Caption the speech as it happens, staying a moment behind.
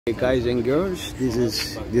Hey guys and girls,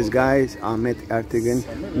 this guy is Ahmet Ertegun,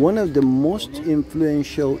 one of the most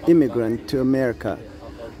influential immigrant to America.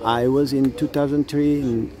 I was in 2003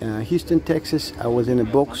 in Houston, Texas. I was in a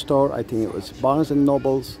bookstore, I think it was Barnes and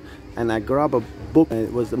Nobles, and I grabbed a book.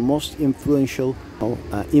 It was the most influential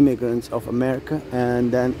immigrants of America.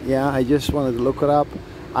 And then I just wanted to look it up.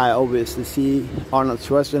 I obviously see Arnold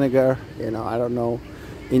Schwarzenegger, I don't know,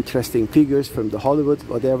 interesting figures from the Hollywood,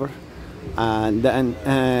 whatever. And then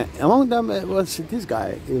among them was this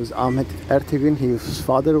guy. He was Ahmet Ertegun. His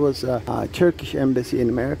father was a Turkish embassy in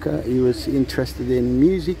America. He was interested in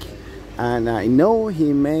music, and I know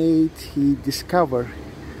he discovered,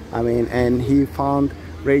 and he found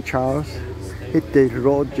Ray Charles, hit the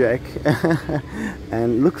road jack,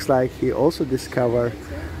 and looks like he also discovered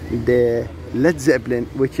the Led Zeppelin,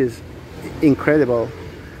 which is incredible.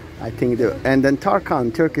 I think and then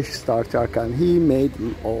Tarkan, Turkish star Tarkan, he made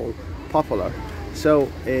them all popular. So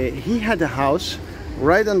he had a house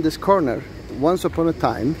right on this corner once upon a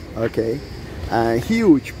time, okay, a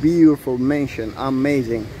huge beautiful mansion,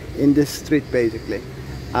 amazing, in this street basically.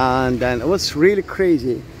 And then it was really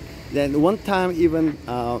crazy. Then one time even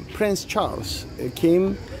Prince Charles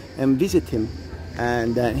came and visited him,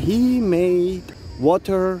 and he made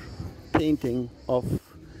water painting of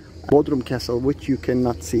Bodrum Castle, which you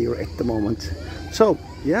cannot see at the moment. So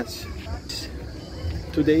yes,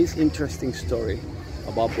 today's interesting story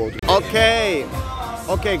about Bodrum.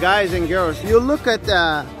 Okay guys and girls, you look at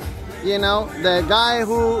the guy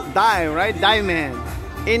who died, right? Die man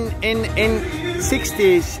in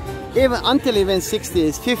 60s, even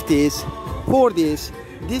 60s, 50s, 40s.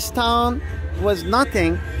 This town was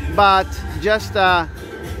nothing but just a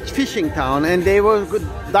fishing town, and they were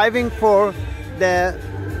diving for the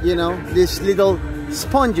these little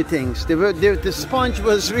spongy things. The sponge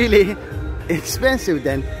was really expensive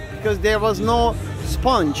then, because there was no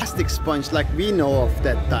sponge, plastic sponge like we know of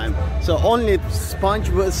that time. So only sponge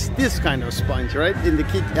was this kind of sponge, right, in the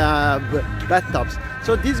bathtubs.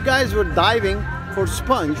 So these guys were diving for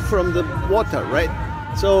sponge from the water, right?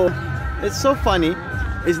 So it's so funny.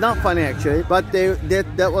 It's not funny actually, but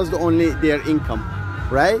that was their income,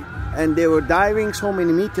 right? And they were diving so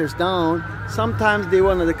many meters down. Sometimes they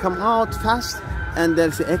wanted to come out fast, and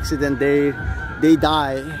there's an accident. They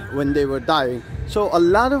die when they were diving. So a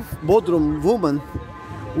lot of Bodrum women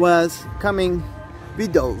was becoming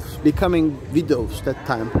widows that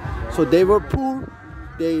time. So they were poor.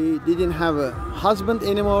 They didn't have a husband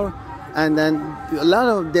anymore, and then a lot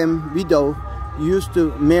of them widow used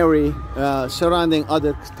to marry surrounding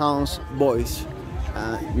other towns boys,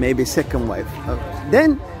 maybe second wife.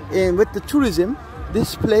 Then with the tourism,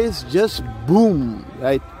 this place just boom,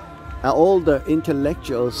 right? All the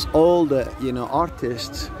intellectuals, all the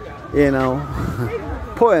artists,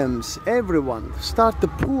 poems, everyone start to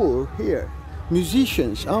pour here.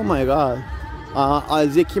 Musicians, oh my God,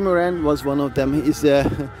 Zeki Müren was one of them. He's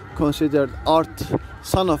considered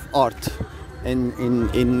son of art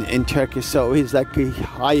in Turkey. So he's like the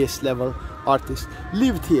highest level artist.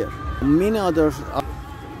 Lived here. Many others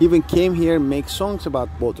even came here and make songs about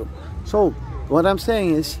Bodrum. So what I'm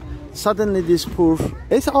saying is, suddenly this poor,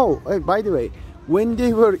 by the way, when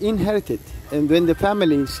they were inherited, and when the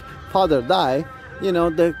family's father died,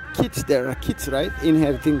 the kids, there are kids, right,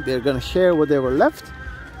 inheriting, they're gonna share whatever left.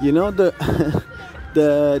 The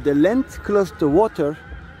land close to water,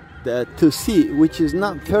 to sea, which is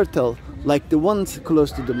not fertile like the ones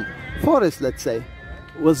close to the forest, let's say,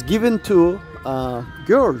 was given to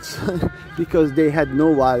girls because they had no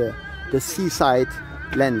water, the seaside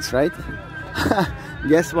lands, right?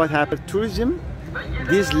 Guess what happened? Tourism,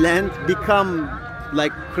 this land become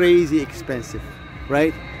like crazy expensive,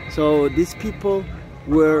 right? So these people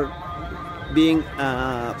were being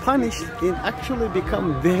punished and actually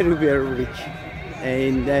become very, very rich.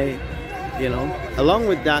 And they, along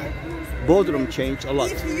with that, Bodrum changed a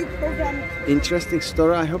lot. Interesting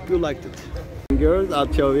story. I hope you liked it. Girls,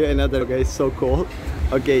 I'll show you another guy, so cool.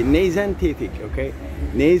 Okay, Neyzen Tevfik, okay?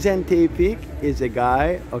 Neyzen Tevfik is a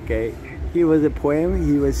guy, okay? He was a poem.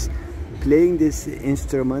 He was playing this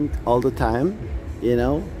instrument all the time,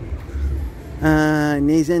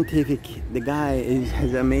 Neyzen Tevfik, the guy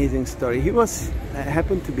has an amazing story. He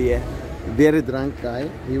happened to be a very drunk guy.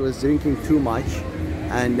 He was drinking too much,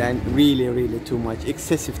 and then really too much,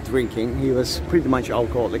 excessive drinking. He was pretty much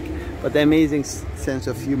alcoholic, but amazing sense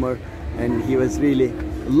of humor, and he was really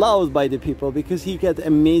loved by the people because he got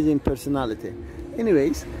amazing personality.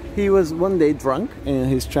 Anyways, he was one day drunk and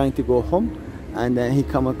he's trying to go home, and then he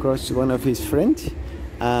come across one of his friends.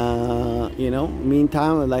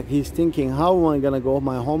 Meantime, like, he's thinking, how am I gonna go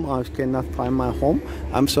my home? I cannot find my home.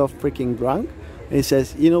 I'm so freaking drunk. He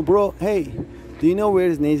says, you know, bro, hey, do you know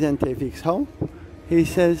where's Neyzen Tevfik's home? He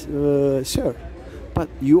says, sir, but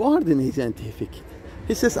you are the Neyzen Tevfik.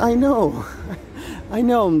 He says, I know. I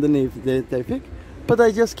know I'm the Neyzen Tevfik, but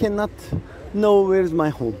I just cannot know where's my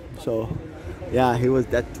home. So, yeah, he was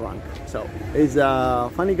that drunk. So, he's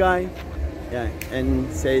a funny guy. Yeah,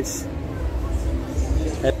 and says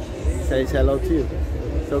hello to you.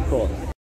 So cool.